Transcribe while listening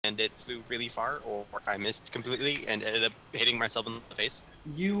and it flew really far, or I missed completely and ended up hitting myself in the face.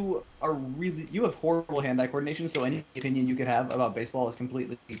 You have horrible hand-eye coordination, so any opinion you could have about baseball is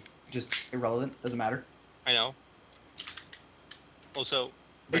completely just irrelevant. Doesn't matter. I know. Also,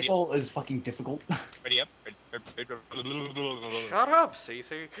 ready Baseball is fucking difficult. ready up. Shut up,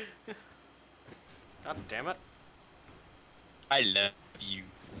 Cece. God damn it. I love you.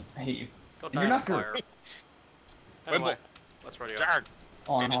 I hate you. Go And die you're in not a good. fire. Anyway, let's ready up. Jarg.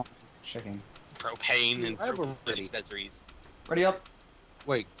 On, checking. Propane and I have a propane ready. accessories. Ready up.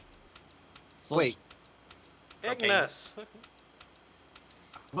 Wait. Slow. Wait. Ignis.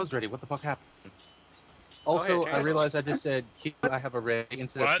 I was ready. What the fuck happened? Oh, Also, hey, I realized I just said Q, I have a ray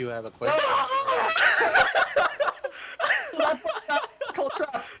instead What? of Q, I have a question.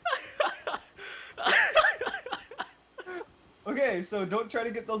 Okay, so don't try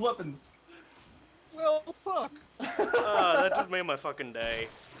to get those weapons. Well, fuck. That just made my fucking day.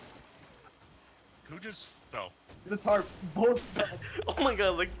 Who just fell? The tarp. Both. Oh my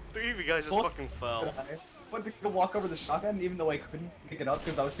god, like 3 of you guys just What? fucking fell. I went to go walk over the shotgun, even though I couldn't pick it up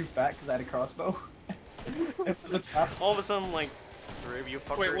because I was too fat because I had a crossbow. It was a trap. All of a sudden, like 3 of you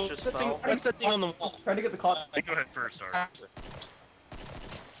fuckers Wait, what's just the thing? fell. What's the thing on the wall? Trying to get the clock. Go ahead first, Art.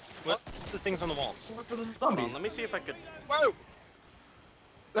 What's the things on the walls? For the Hold zombies. on, let me see if I could. Whoa!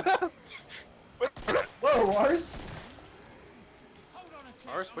 Whoa, Lars.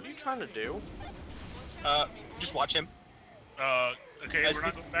 Ars, what are you trying to do? Just watch him. Okay, I we're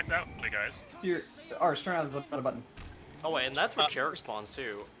not going back that way, guys. Here, Ars, turn on the button. Oh wait, and that's where Jarek spawns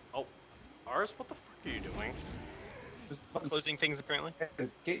too. Oh, Ars, what the fuck are you doing? Just button. Closing things, apparently. The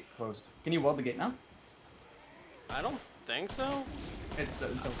gate closed. Can you weld the gate now? I don't think so. It's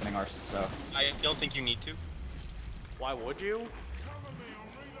opening, Ars. So. I don't think you need to. Why would you?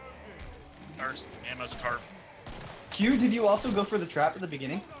 Art, ammo's a tarp. Q, did you also go for the trap at the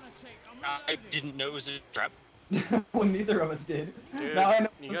beginning? I didn't know it was a trap. Well, neither of us did. Dude, Now I know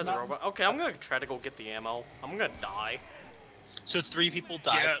you it's guys not- are robot. Okay, I'm gonna try to go get the ammo. I'm gonna die. So 3 people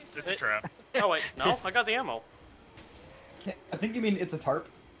died. Yeah, it's a trap. Oh wait, no, I got the ammo. I think you mean it's a tarp.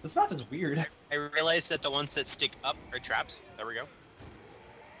 This map is weird. I realized that the ones that stick up are traps. There we go.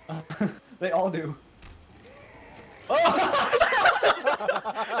 They all do. Oh!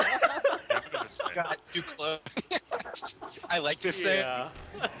 Yeah, put it this way. Got too close. I like this thing. Yeah.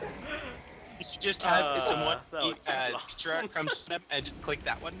 You should just have someone that eat looks extra awesome. crumbs to them and just click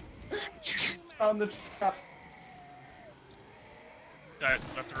that one. On the trap. Guys,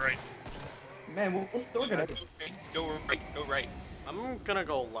 left or right? Man, we're still gonna. Go right, go right. I'm gonna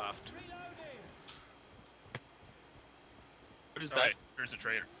go left. What is Oh, that? wait, there's a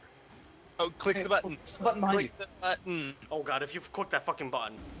traitor. Oh, click the button. The button behind you. Click the button. Oh god, if you've clicked that fucking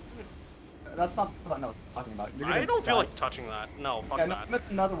button. That's not the button I was talking about. You're I gonna don't feel die. like touching that. No, fuck Yeah, no, that. I meant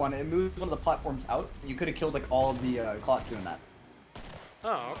another one. It moves one of the platforms out. You could have killed like all of the clots doing that.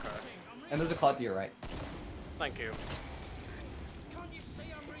 Oh, okay. And there's a clot to your right. Thank you.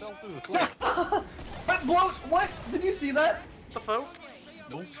 What? Blow? What? Did you see that? The folk?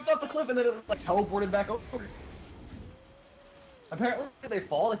 Nope. Jumped off the cliff and then it like teleported back over. Apparently, if they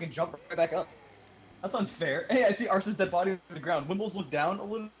fall, they can jump right back up. That's unfair. Hey, I see Ars's dead body on the ground. Wimbles look down a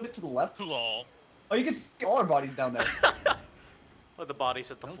little bit to the left. Lol. Oh, you can see all our bodies down there. Let the bodies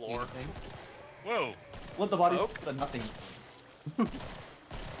hit the Don't see floor. anything. Whoa. Let the bodies Oak? to nothing.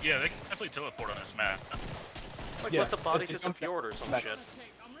 Yeah, they can definitely teleport on this map. Like Yeah, let the bodies it's hit the jump fjord or some back. shit.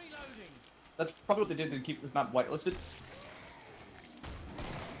 That's probably what they did to keep this map whitelisted.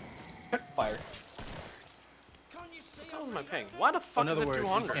 Fire. What was my ping? Why the fuck In is other it words, you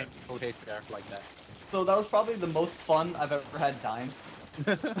 200? can't rotate there like that. So that was probably the most fun I've ever had dying.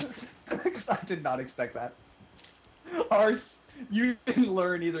 Because I did not expect that. Ars, you didn't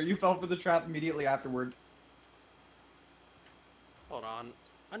learn either. You fell for the trap immediately afterward. Hold on.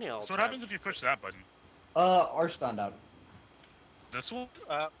 I need a So what happens if you push that button? Ars found out. This one?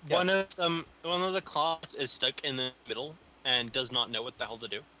 Yeah. One of the claws is stuck in the middle and does not know what the hell to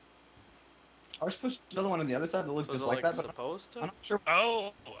do. Ars pushed another one on the other side that looks So is just it like like that, but supposed I'm to? not sure.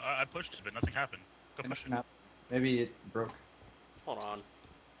 Oh, I pushed it, but nothing happened. Go push it. Maybe it broke. Hold on.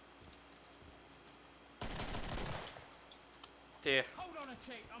 Dear. Hold on a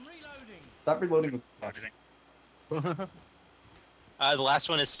tick, I'm reloading. Stop reloading with What do you think? The last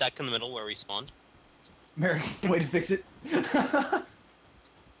one is stuck in the middle where we spawned. Mary, way to fix it. What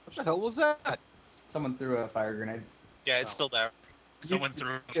the hell was that? Someone threw a fire grenade. Yeah, it's Oh. still there. Someone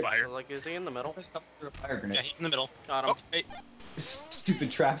threw a Yeah, fire. So, like, is he in the middle? Someone threw a fire Yeah, grenade. he's in the middle. Got him. Oh, hey.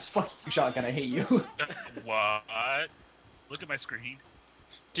 Stupid traps. Fuck you, shotgun. I hate you. What? Look at my screen.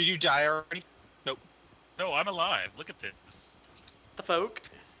 Did you die already? Nope. No, I'm alive. Look at this. The folk.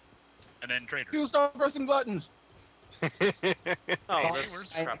 and then trader. You stop pressing buttons. Oh, Oh, this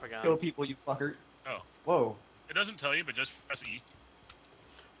where's I crap again. kill people, you fucker. Oh. Whoa. It doesn't tell you, but just press E.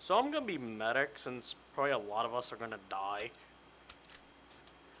 So I'm gonna be medic since probably a lot of us are gonna die.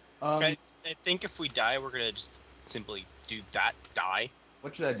 I think if we die, we're gonna just simply do that. Die.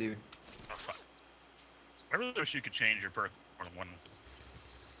 What should I do? Oh, fuck. I really wish you could change your perk more than one.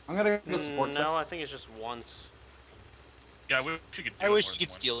 I'm gonna go sports. No, I think it's just once. Yeah, I wish you could. I do it wish more you than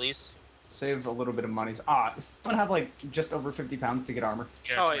could steal these. Save a little bit of money. Ah, does someone have like just over 50 pounds to get armor?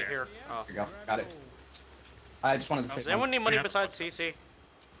 Yeah, Oh, come wait, here. Oh. Here you go. Got it. I just wanted to say. Does anyone need money Yeah. besides CC?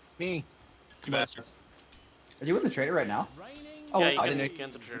 Me. You bastard. Are you in the trader right now? Raining. Oh, Yeah, wait, you I can didn't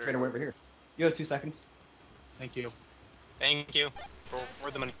get the the trader. trader way over here. You have 2 seconds. Thank you. Thank you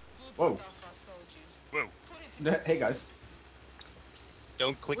for the money. Whoa. Whoa. Hey guys.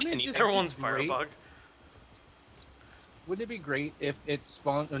 Don't click Wouldn't it anything. just- Everyone's Great. firebug. Wouldn't it be great if it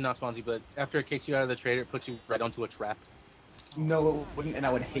spawns, or not spawns you, but after it kicks you out of the trader, it puts you right onto a trap? No, it wouldn't, and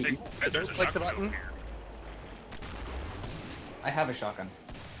I would hate Hey, you. guys, there's a Click the shotgun over button. here. I have a shotgun.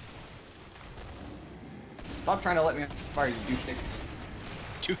 Stop trying to let me fire, you douchestick.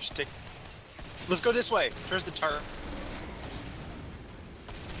 Two stick. Let's go this way. There's the turret.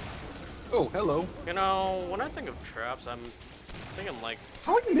 Oh, hello. You know, when I think of traps, I'm thinking like,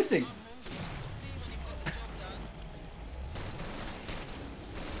 How are you missing?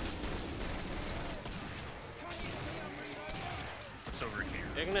 It's over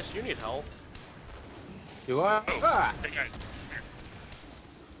here. Ignis, you need help. Do I? Oh, Ah! hey guys.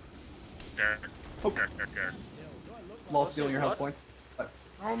 Here. Oh. There. While stealing your health What? points.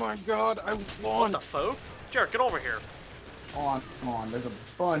 Oh my god, I What won! the fuck? Jared, get over here. Come on, there's a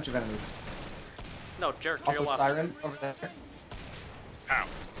bunch of enemies. No, Jared, to your Also, left. Siren over there. Ow.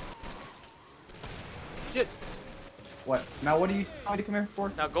 Shit! What? Now what are you trying to come here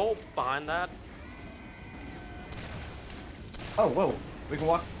for? Now go behind that. Oh, whoa. We can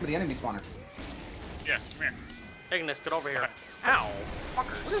walk to the enemy spawner. Yeah, come here. Ignis, get over here. Ow. What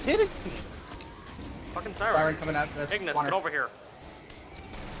Fuckers. is hitting me? Fucking Siren siren. coming out of this Ignis, spawner. get over here.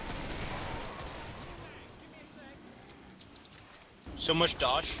 So much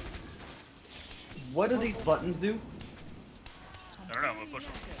Dosh. What do these buttons do? I don't know, we'll push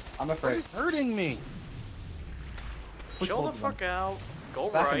them. I'm What afraid. is hurting me? Push Chill the both of them. fuck out. Go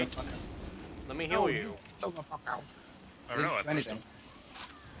Back in right. the funnel. Let me heal you. Chill the fuck out. I don't know, I Didn't do pushed anything.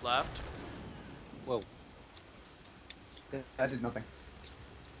 them. Left. Whoa. That did nothing.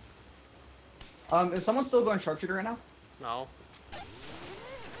 Is someone still going sharpshooter right now? No.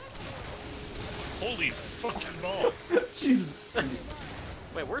 Holy fucking balls. Jesus.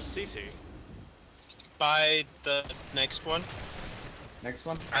 Wait, where's CC? By the next one. Next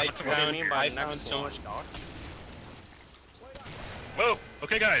one. I What do you found, mean by I next found so one? much Dosh. Whoa!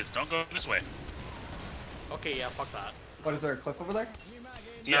 Okay, guys, don't go this way. Okay, yeah, fuck that. What, is there a cliff over there?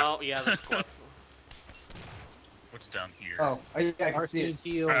 No, yeah, that's Cliff. What's down here? Oh, yeah, I can see Arcane it.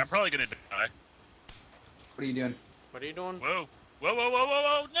 heals. Alright, I'm probably gonna die. What are you doing? What are you doing? Whoa!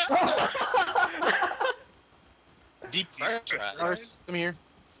 Whoa! No! Deep pressure. Ars, come here.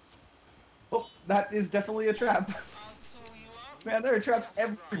 Oh, that is definitely a trap. Man, there are traps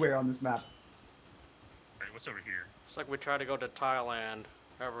everywhere on this map. Alright, what's over here? It's like we try to go to Thailand.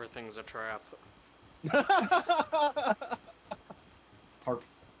 Everything's a trap. Tarp.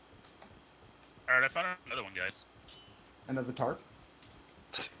 Alright, I found another one, guys. Another tarp.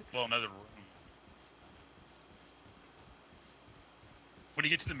 Well, another room. When you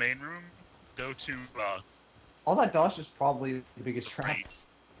get to the main room, go to, All that Dosh is probably the biggest trap. right.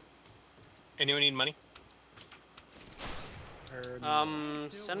 Anyone need money?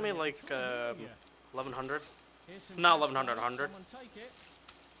 Send me like 1100. Not 1100, 100.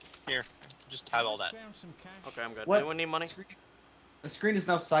 Here, just have all that. Okay, I'm good. What? Anyone need money? The screen is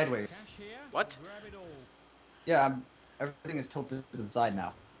now sideways. What? Yeah, everything is tilted to the side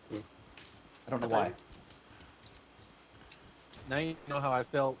now. I don't know why. Now you know how I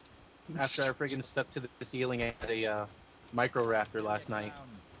felt after I friggin' stuck to the ceiling as a micro raptor last night.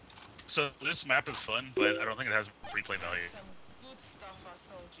 So this map is fun, but I don't think it has replay value.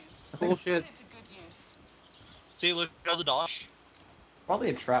 Bullshit. See, look at all the Dosh. Probably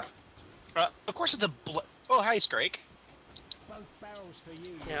a trap. Of course it's a oh, hi, Scrake. Both barrels for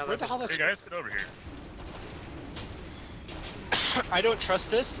you. Yeah, Where the that's hell Hey is guys, get over here. I don't trust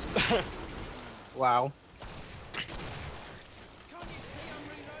this. Wow.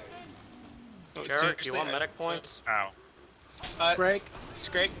 No, Jarek, do you seriously, want medic points? Ow. Scrake,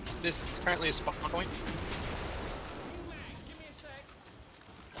 Scrake, this is currently a spawn point.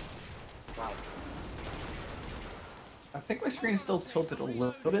 I think my screen is still tilted a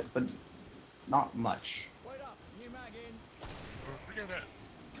little bit, but Not much. Wait up, new mag in. Look at that.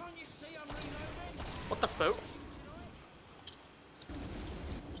 Can't you see I'm reloading? What the fuck?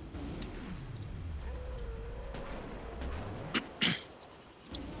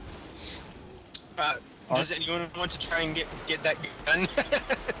 Does anyone want to try and get that gun?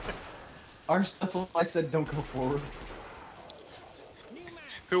 That's why I said don't go forward. New mag.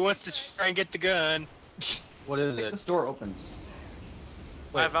 Who wants to try and get the gun? What is This it? door opens.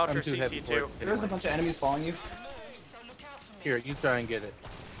 I have voucher I'm too heavy for it CC2. There's a anyway. bunch of enemies following you. Here, you try and get it.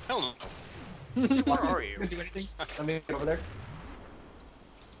 Hell no. Where are you? Can do anything? Let me get over there.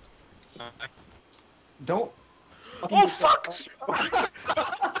 Uh, Don't. Oh fuck!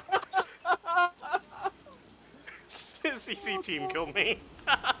 CC team killed me.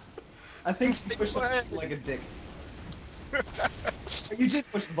 I think you pushed the button like a dick. You did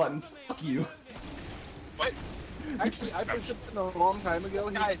push the button. Fuck you. what? Actually, I pushed it a long time ago.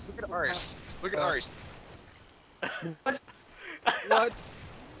 He- Guys, look at ours. Look at ours. What?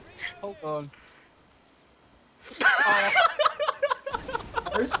 Hold on.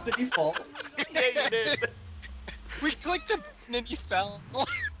 Where's the default? Yeah, you did. We clicked the button and you fell.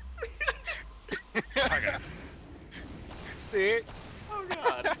 I got it. See it? Oh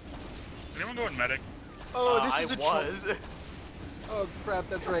god. Is anyone going medic? Oh, this I is the was. Oh crap,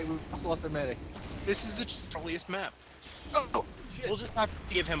 that's right. We just lost our medic. This is the trolliest map. Oh, shit. We'll just have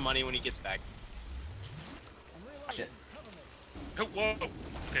to give him money when he gets back. I'm reloading. Shit. Cover me. Oh, whoa.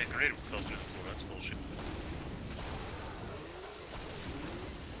 Okay, grenade fell through the floor. That's bullshit.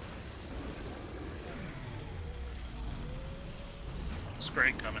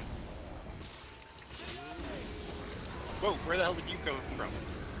 Spray coming. Whoa, where the hell did you come from?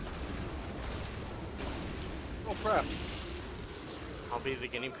 Oh crap. I'll be the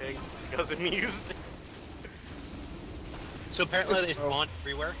guinea pig because I'm used. So apparently they spawn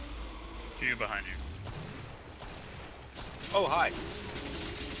everywhere. Q behind you. Oh, hi.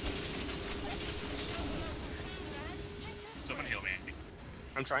 Someone heal me.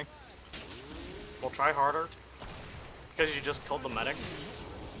 I'm trying. We'll try harder. Because you just killed the medic.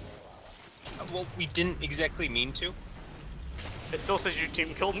 Well, we didn't exactly mean to. It still says your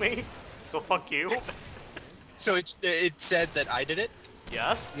team killed me. So fuck you. So it said that I did it.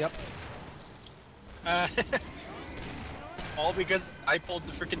 Yes? Yep. Uh, all because I pulled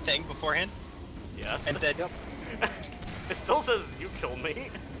the freaking thing beforehand Yes. and said, Yep. It still says you killed me.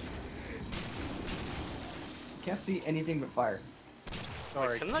 Can't see anything but fire.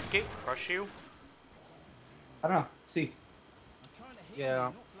 Sorry. Can that gate crush you? I don't know. See. I'm trying to heal Yeah. you,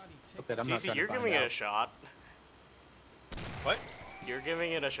 not bloody tick. Okay, I'm not Cece, trying you're to find giving it a out. shot. what? You're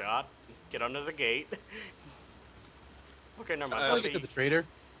giving it a shot. Get under the gate. Okay, never mind. Uh, Look at the traitor.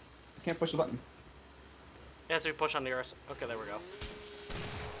 I can't push the button. Yeah, so we push on the RS. Okay, there we go.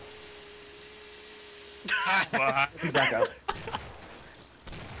 Well, He's back up.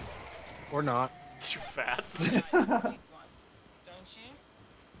 Or not. Too fat.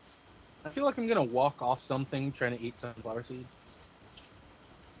 I feel like I'm gonna walk off something trying to eat sunflower seeds.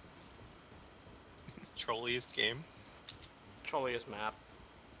 Trolliest game. Trolliest map.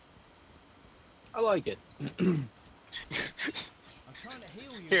 I like it. I'm trying to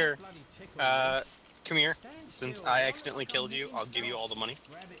heal you, Here, not bloody tickle. Come here. Stand Since still, I don't accidentally look on killed you, me, I'll give you all the money.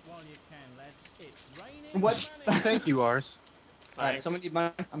 Grab it while you can, lads. It's raining What? money. Thank you, Ars. Alright, Thanks. someone need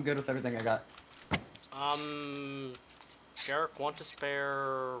mine? I'm good with everything I got. Jarek, want to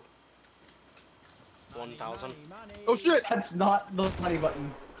spare 1,000? Money, money. Oh shit! That's not the money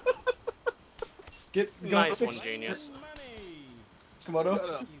button. Go Nice fix- one, genius. Money. Komodo, Shut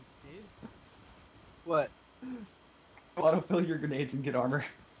up. You did. What? autofill your grenades and get armor.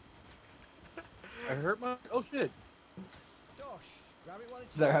 I hurt my. Oh shit! Dosh, grab it while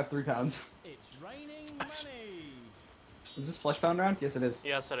it's There, I hot. have 3 pounds. It's raining money. Is this flesh pound round? Yes, it is.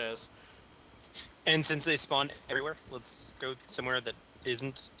 Yes, it is. And since they spawn everywhere, let's go somewhere that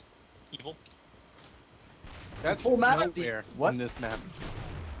isn't evil. That's whole map is nowhere what? in this map.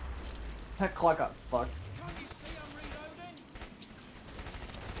 That clock got fucked. Can't you see I'm reloading?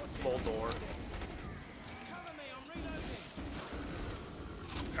 Full door. Cover me, I'm reloading.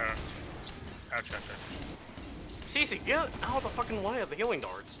 ouch, ouch, ouch. Cece, get out of the fucking way of the healing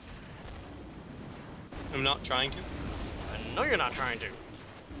darts. I'm not trying to. I know you're not trying to.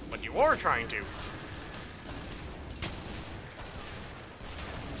 But you are trying to.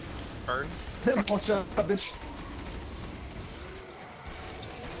 Burn. Oh, shut up, bitch.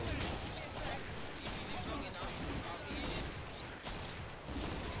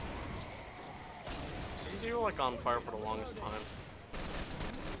 Cece, you were like on fire for the longest time.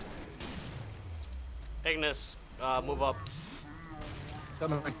 Ignis, move up.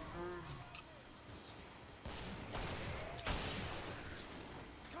 Coming.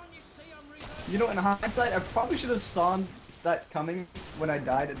 You know, in hindsight, I probably should have saw that coming when I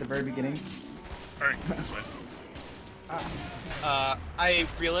died at the very beginning. Alright, this way. I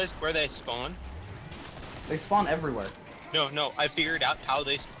realized where they spawn. They spawn everywhere. No, I figured out how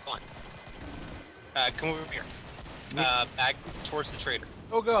they spawn. Come over here. Back towards the trader.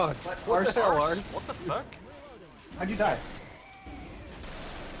 Oh god. What the hell, Lars? What the fuck? How'd you die?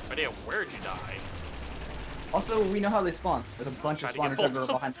 Idea, where'd you die? Also, we know how they spawn. There's a bunch of Trying to spawners get everywhere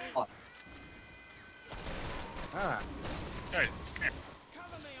both. behind the spot. Ah. Alright, come here.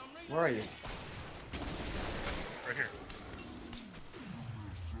 Where are you? Right here.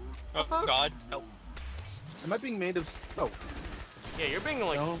 Oh god, help. Am I being made of... Oh. Yeah, you're being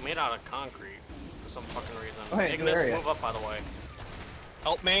like No. made out of concrete for some fucking reason. Oh, hey, good Ignis, area. move up by the way.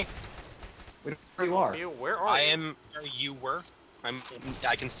 Help me. We know where you are. You, where are I you? am where you were.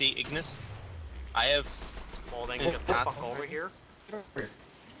 I can see Ignis. I have... Well, then Oh, get the that's fuck over here.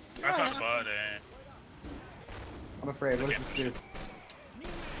 I found a bud and... I'm afraid. What does this do?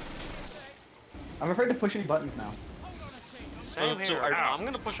 I'm afraid to push any buttons now. Same so here. are- I'm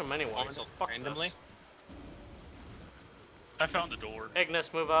gonna push them anyway, so fuck randomly? this. I found the door.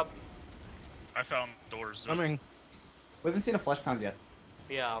 Ignis, move up. I found doors. Coming. We haven't seen a flesh pound yet.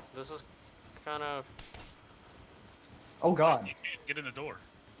 Yeah, this is kind of... Oh god. You can't get in the door.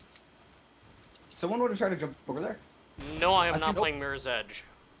 Someone would have tried to jump over there. No, I am I not think- playing Mirror's Edge.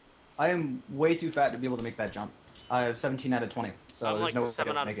 I am way too fat to be able to make that jump. I have 17 out of 20, so I'm there's like no way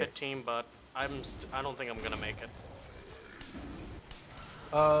 7 to out of make it. 15, but I don't think I'm gonna make it.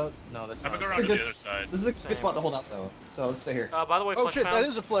 No, that's I'm gonna not. go around to Good- the other side. This is a Same. good spot to hold out though, so let's stay here. By the way, Oh Flesh shit, Pound. that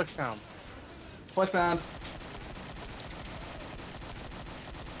is a flesh pound. Flesh pound.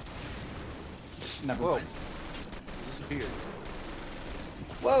 Never Whoa. mind. Disappeared.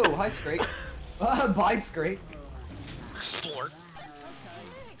 Whoa, hi Scrape. Bye Scrape. Splort.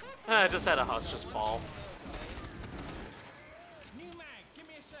 I just had a house just fall. New mag, give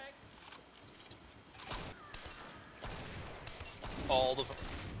me a sec. All the...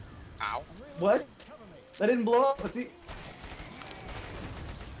 Ow. What? That didn't blow up, was he?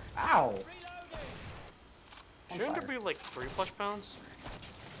 Ow. Shouldn't there fire. be like 3 Flesh Pounds?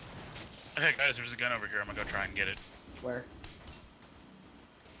 Hey guys, there's a gun over here. I'm gonna go try and get it. Where?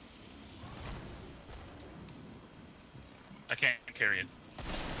 I can't carry it.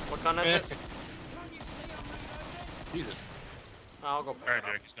 What gun is it? Jesus. I'll go pick Alright, it up.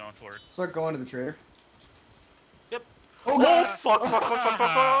 Derek, he's going for it. Start going to the trader. Yep. Oh Oh, god! fuck, fuck, fuck, fuck,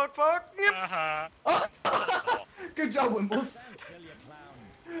 fuck, fuck, fuck. Yep. Haha. Good job, Wimbles. Stand still, you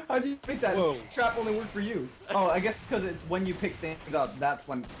clown. How do you make that Whoa. trap only work for you? Oh, I guess it's because it's when you pick things up, that's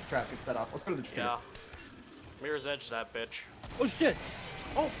when the trap gets set off. Let's go to the trader. Yeah. Mirror's Edge that bitch. Oh shit.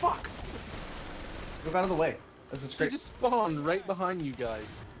 Oh, fuck. Move out of the way. This is They straight. just spawned right behind you guys.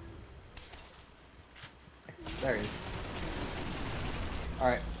 There he is.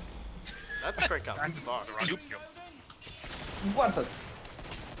 Alright. That's great gun. I'm Fuck. the rocket kill. What the? I'm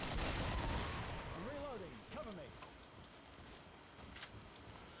reloading. Cover me.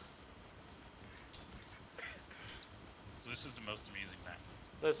 So this is the most amusing map.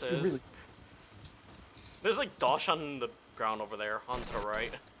 This It is. really- There's like Dosh on the ground over there, on to the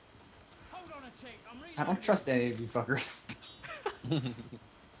right. Hold on a tick. I'm reloading. I don't trust any of you fuckers.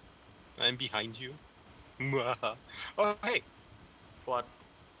 I'm behind you. Oh, hey. What?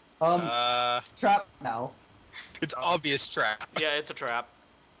 Trap now. It's obvious trap. Yeah, it's a trap.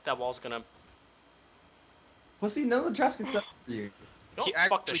 That wall's gonna. Well, see, none of the traps can set up for you. Don't He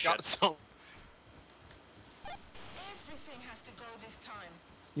fuck actually this got shit. some. Everything has to go this time.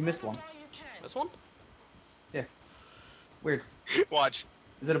 You missed one. While you can. This one? Weird. Watch.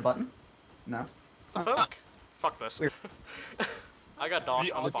 Is it a button? No. The fuck? Fuck this. Weird. I got Dosh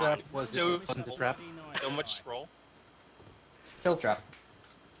The on other fire. trap was So- it wasn't the trap. So much scroll. Kill trap.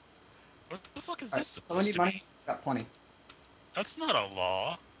 What the fuck is Alright, this someone supposed need to money? be? Got plenty. That's not a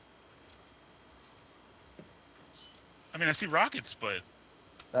law. I mean, I see rockets, but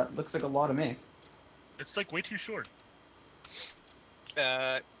That looks like a lot to me. it's like way too short.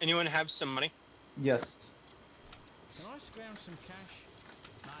 Anyone have some money? Yes. Can I scrounge some cash?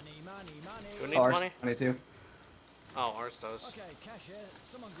 Money, money, money. Who needs Ours, money? 22. Oh, ours does. Okay, cash here.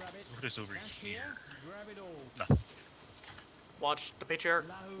 Someone grab it. What is over Cash here? here. Grab it all. Nothing. Watch the patriarch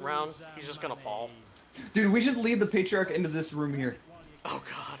round. He's just gonna fall. Dude, we should lead the patriarch into this room here. Oh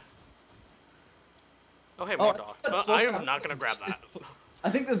god. Oh hey, Oh, more Dosh. that's supposed I to- am not gonna grab that. it's- I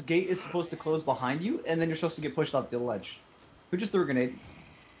think this gate is supposed to close behind you, and then you're supposed to get pushed off the ledge. Who just threw a grenade?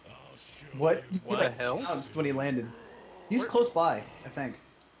 What? He, What like, the hell? bounced when he landed. He's Where- close by, I think.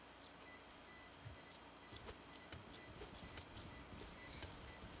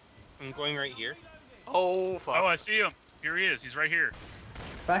 I'm going right here. Oh, fuck. Oh, I see him. Here he is. He's right here.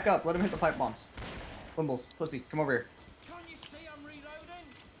 Back up. Let him hit the pipe bombs. Bumbles, pussy, come over here. Can't you see I'm reloading?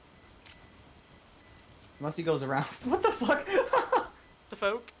 Unless he goes around. What the fuck? The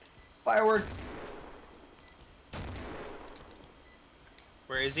folk. Fireworks.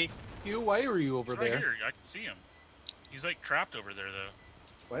 Where is he? You, why were you over He's right there? here. I can see him. He's like trapped over there though.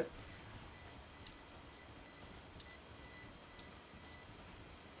 What?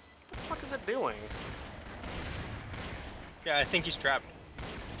 What the fuck is it doing? Yeah, I think he's trapped.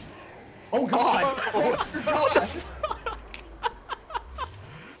 Oh god! Oh god!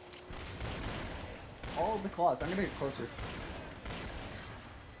 All of the claws. I'm gonna get closer.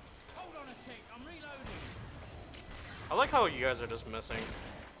 Hold on a tick, I'm reloading. I like how you guys are just missing.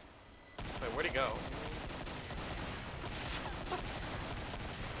 Wait, where'd he go?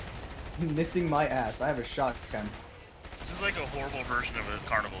 Missing my ass. I have a shotgun. This is like a horrible version of a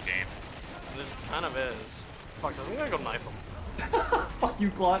carnival game. This kind of is. Fuck, I'm gonna go knife him. Fuck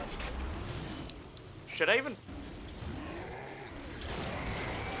you, Klotz. Should I even?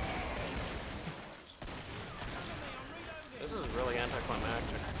 This is really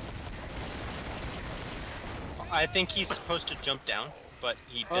anticlimactic. I think he's supposed to jump down, but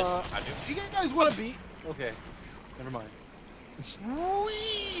he doesn't have to. You guys want to be? Okay, never mind.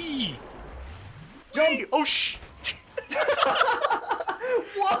 Whee! Jump! Oh sh!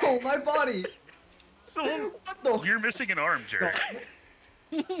 Whoa, my body! Someone, What the You're missing an arm, Jarek.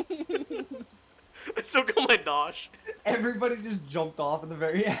 I still got my Dosh. Everybody just jumped off at the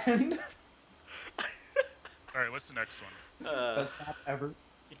very end. Alright, what's the next one? Best map ever.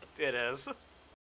 It is.